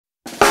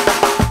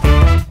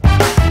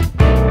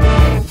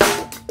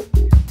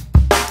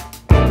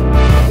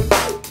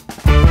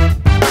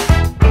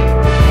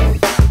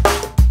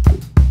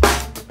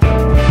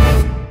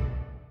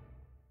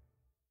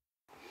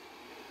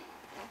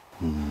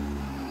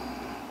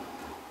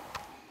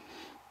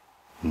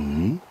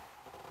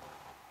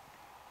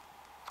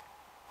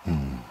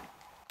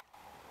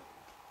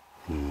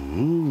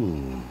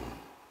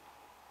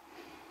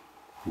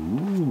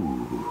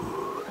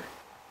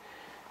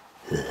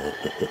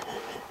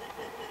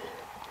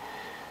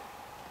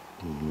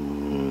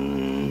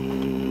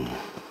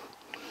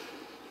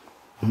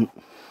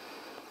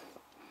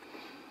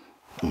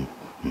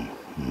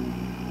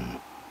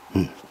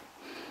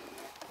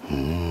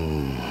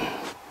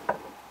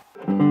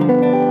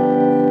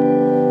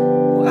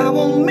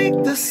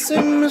the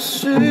same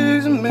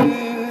mistakes I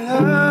made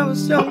when I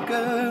was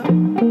younger. I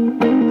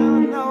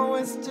know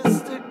it's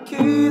just a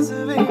case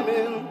of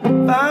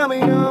aiming, far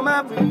beyond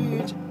my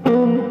reach.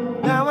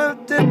 Now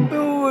I'm dipping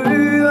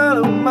away out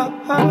of my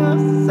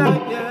heart's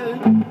desire.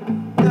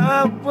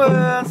 The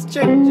world's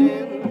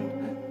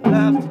changing,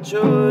 life's a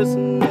choice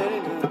and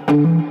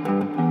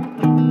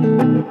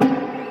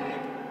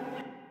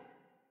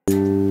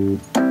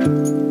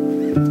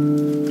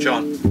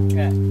John.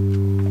 Yeah.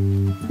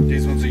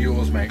 These ones are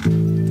yours, mate.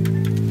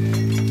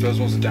 Those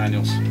ones are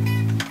Daniel's.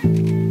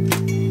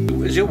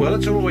 Is your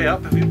Wurlitzer all the way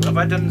up? Have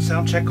I done a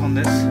sound check on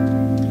this?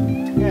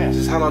 Yeah. Is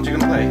this how loud you're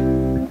going to play?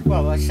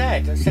 Well, I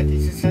said, did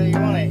you say you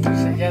want it? You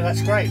said, yeah,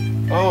 that's great.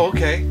 Oh,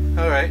 okay.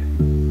 Alright.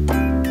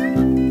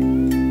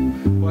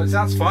 Well, it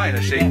sounds fine,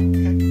 actually.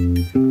 Yeah,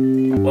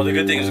 okay. Well, the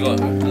good thing is we've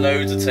got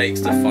loads of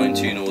takes to fine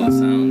tune all the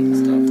sounds and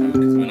stuff,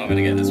 because we're not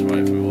going to get this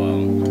right for a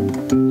while.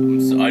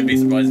 I'd be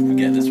surprised if we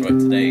get this right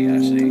today,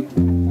 actually.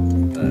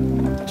 But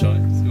we'll try.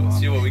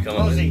 See what we come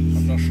up with.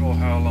 I'm not sure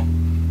how long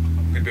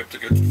I'm going to be able to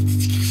go.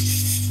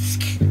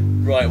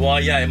 Right, well,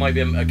 yeah, it might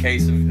be a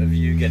case of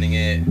you getting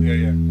it,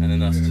 Yeah. and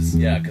then us just,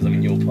 yeah, because I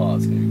mean, your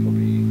part's going to be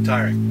probably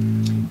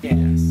Tiring.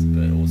 yes,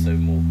 but also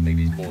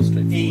maybe more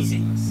straightforward. Easy.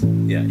 than us.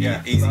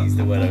 Yeah, easy is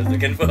the word I was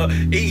looking for.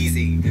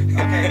 Easy.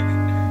 Okay.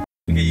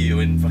 Look at you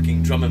in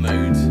fucking drummer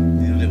mode,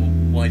 your little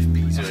wife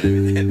beater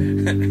and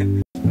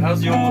everything.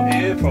 How's your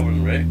ear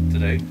problem, Rick,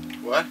 today?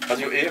 What? How's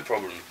your ear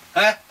problem?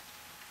 Huh?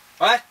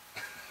 What?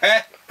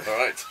 Huh?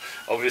 Alright,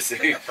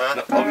 obviously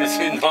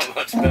not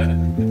much better.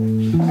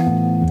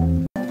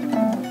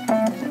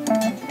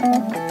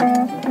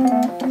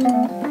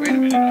 Wait a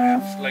minute, I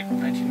have like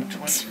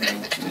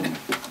 1920.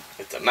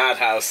 It's a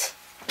madhouse.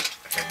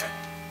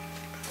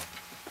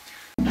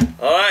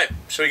 Alright,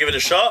 shall we give it a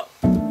shot?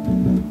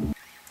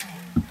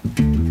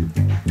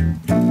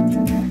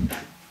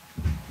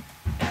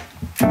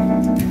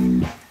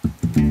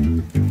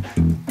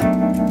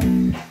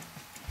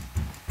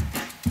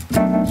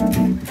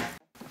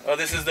 Oh,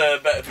 this is the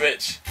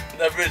bridge.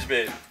 The bridge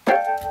bit.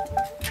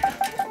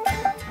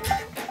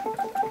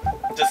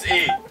 Just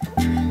E.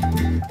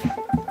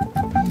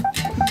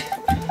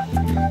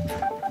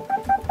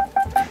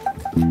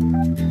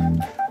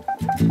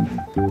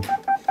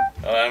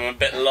 Oh, I'm a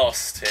bit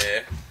lost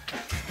here.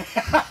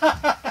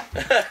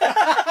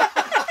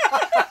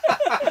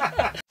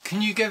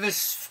 Can you give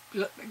us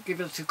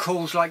the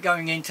calls like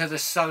going into the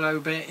solo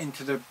bit,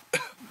 into the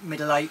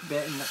middle 8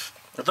 bit, and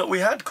I thought we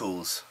had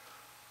calls.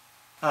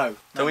 oh,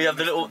 Don't we have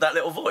that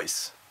little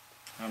voice?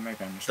 oh,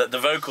 maybe I missed That the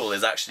vocal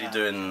is actually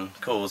doing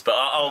calls, but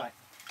I'll Right.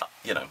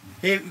 you know,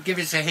 Here, give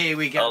us a here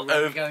we go. I'll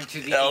when we go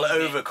into the I'll E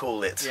bit.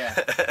 overcall it. Yeah.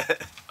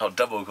 I'll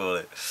double call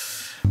it.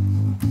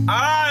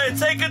 Alright,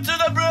 take it to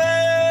the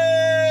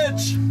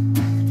bridge!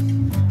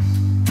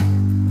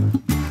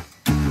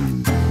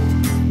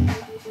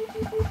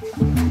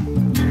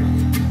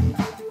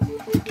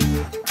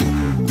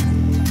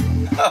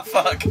 Oh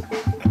fuck.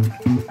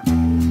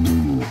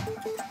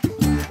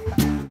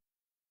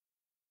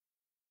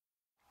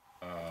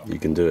 You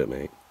can do it,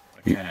 mate.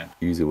 I can.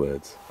 Use your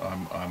words.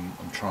 I'm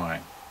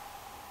trying.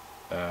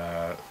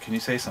 Can you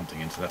say something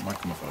into that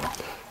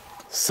microphone?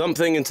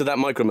 Something into that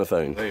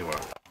microphone. There you are.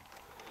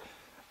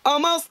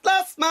 almost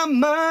lost my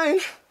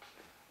mind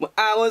when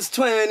I was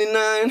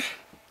 29.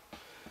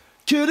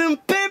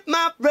 Couldn't pay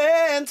my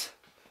rent,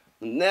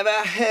 never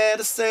had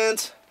a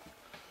cent.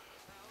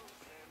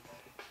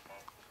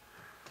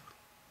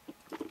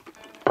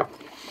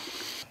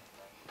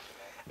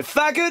 If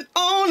I could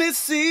only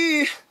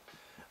see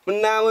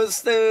when I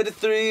was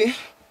 33,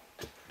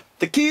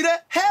 the key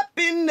to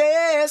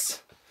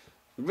happiness,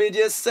 rid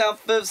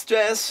yourself of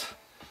stress,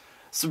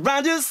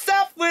 surround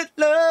yourself with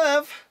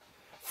love.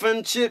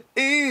 Friendship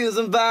is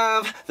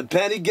involved, the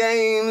petty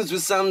games we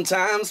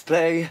sometimes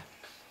play.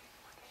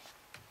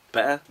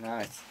 Better?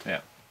 Nice.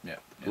 Yeah.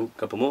 Ooh,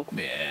 couple more.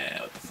 Yeah,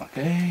 what the fuck,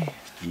 eh?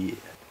 Yeah.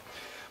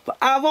 But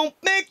I won't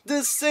make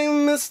the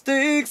same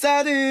mistakes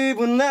I did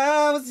when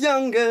I was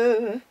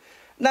younger.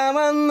 Now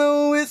I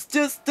know it's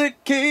just a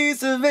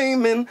case of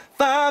aiming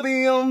far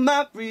beyond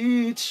my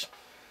reach.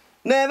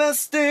 Never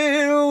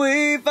steer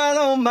away,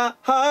 follow my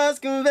heart's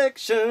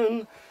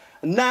conviction.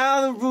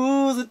 Now the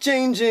rules are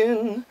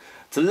changing,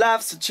 to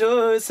life's a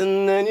choice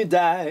and then you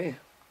die.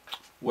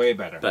 Way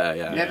better. Better,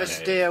 yeah. Never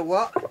steer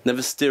what?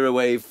 Never steer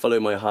away,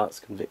 follow my heart's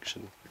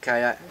conviction. Okay,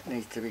 that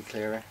needs to be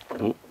clearer.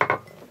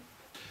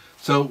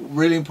 So,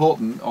 really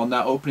important on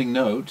that opening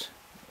note.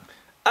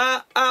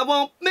 I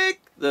won't make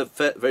The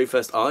very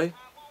first I.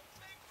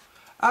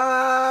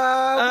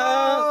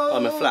 I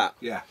I'm a flat.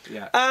 Yeah.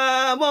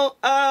 I won't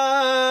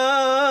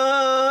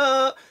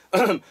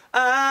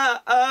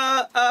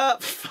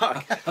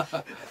Fuck.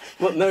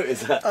 What note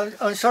is that?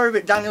 I'm sorry,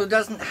 but Daniel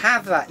doesn't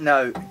have that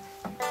note.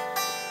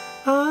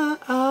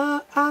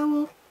 I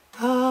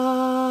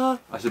won't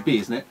That's a B,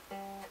 isn't it?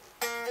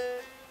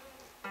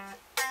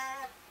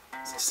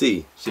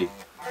 C. C.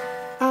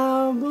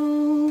 I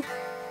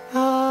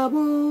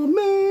won't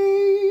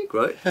make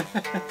Right?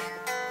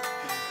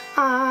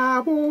 I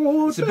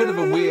won't It's a bit of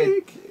a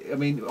weird I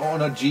mean,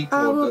 on a G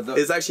chord.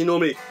 It's actually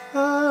normally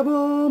I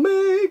will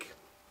make.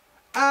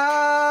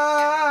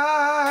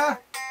 I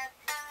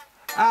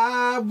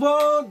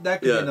won't.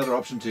 That could be another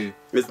option too.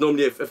 It's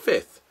normally a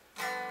fifth.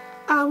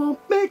 I won't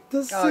make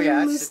the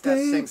same mistakes.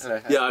 That's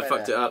simpler. Yeah, I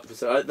fucked it up.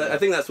 So I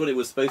think that's what it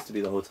was supposed to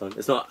be the whole time.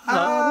 It's not.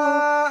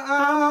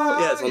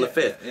 Yeah, it's on the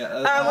fifth.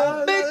 I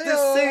won't make the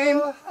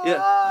same.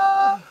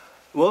 Yeah.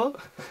 What?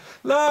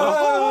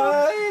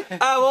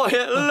 I won't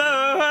hit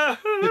love.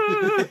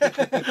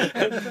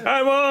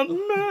 I won't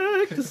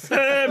make the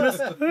same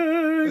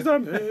mistakes I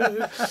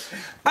made.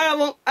 I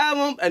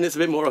won't, and it's a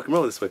bit more rock and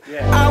roll this way.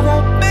 Yeah. I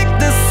won't make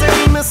the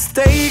same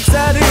mistakes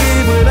I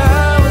did when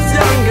I was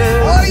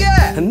younger. Oh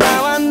yeah! And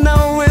now I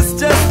know it's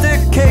just a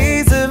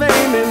case of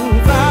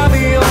aiming far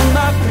beyond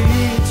my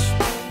reach.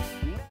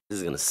 This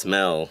is gonna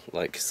smell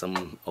like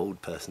some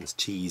old person's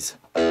cheese.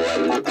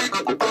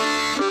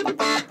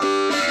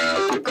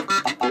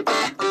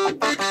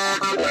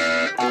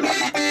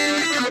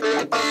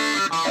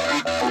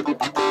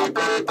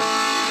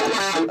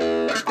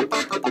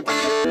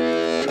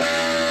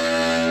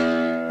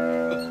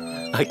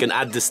 I can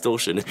add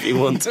distortion if you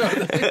want.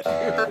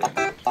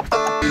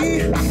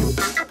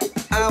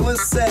 I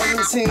was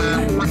 17.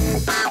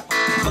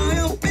 Oh,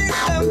 you'll be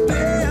a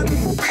man,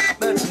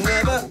 but you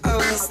never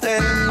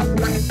understand.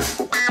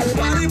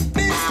 What it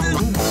means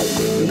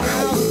to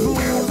now the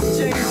rules are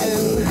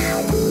changing.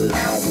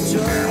 Lots of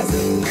joys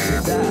and you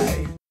die.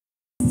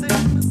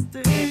 Same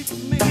mistake for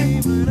me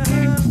when I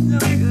was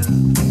younger.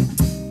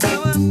 Now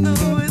I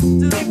know it's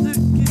just a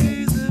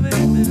case of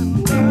aiming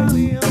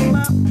body on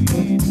my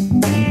feet.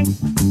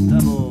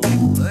 Double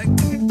leg.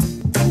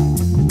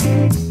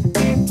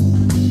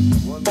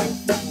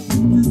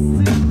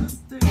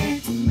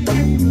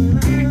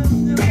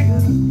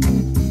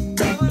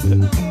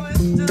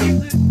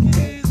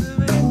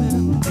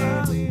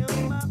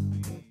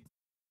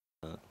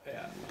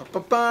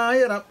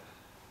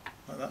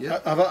 Yeah.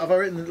 Have I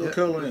written a little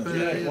curl on it?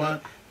 Yeah.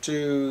 1,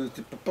 2,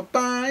 3,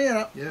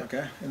 yeah.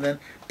 Okay, and then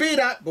be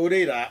that,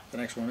 booty that. The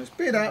next one is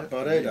be that,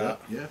 booty that.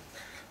 Yeah.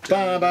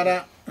 Ba ba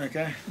da.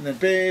 Okay, and then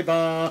be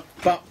ba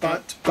ba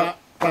ba ba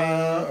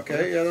ba.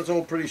 Okay, yeah, that's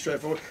all pretty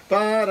straightforward.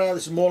 Ba da.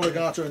 This is more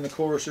legato in the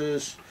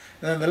choruses,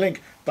 and then the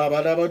link ba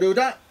ba da ba do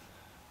da.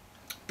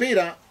 Be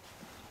that,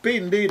 be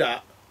and do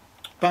that.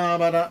 Ba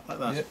ba da, like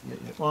that. Yeah.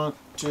 1,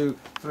 2,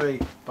 3,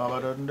 ba ba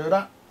da do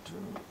da.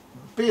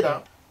 Be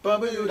that, ba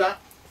ba do da.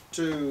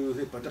 2,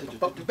 3, ba da ba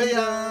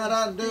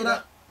da do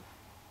da.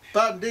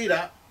 Ba dee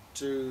da.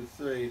 2,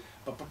 3,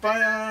 ba ba ba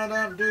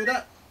da do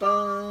da.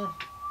 Ba.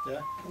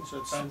 Yeah.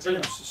 So it's pretty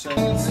much the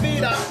same.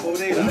 Speed up, or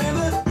dee da.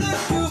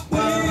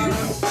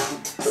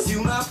 You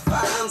might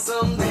find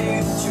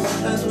someday that you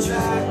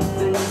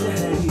attracted.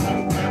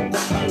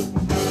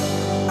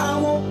 I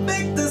won't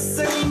make the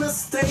same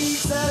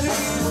mistakes I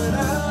did when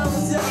I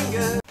was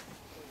younger.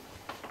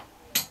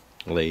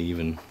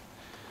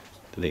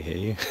 Did they hear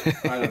you?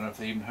 I don't know if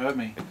they even heard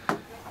me.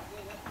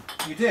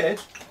 You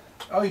did?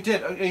 Oh, you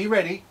did. Are you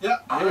ready? Yeah.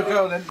 Here we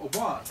go then.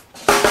 1.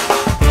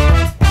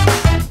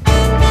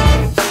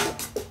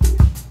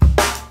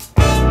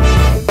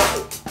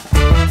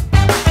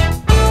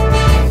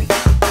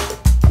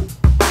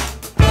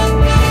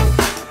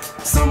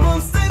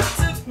 Someone said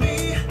to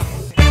me.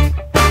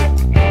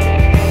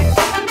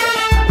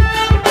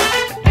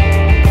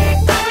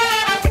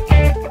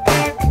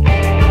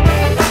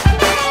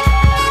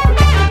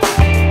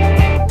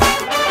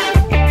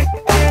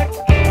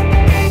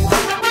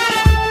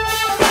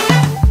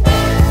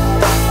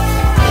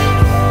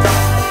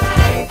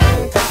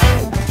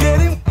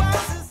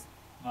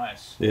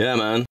 Yeah,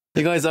 man.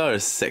 You guys are a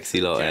sexy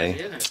lot, eh?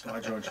 Hi,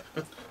 George.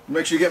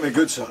 Make sure you get me a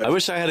good side. I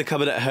wish I had a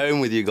cupboard at home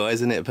with you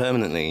guys in it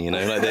permanently, you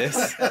know, like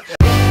this.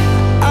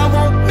 I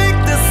won't make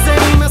the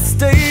same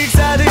mistakes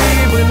I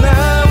did when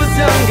I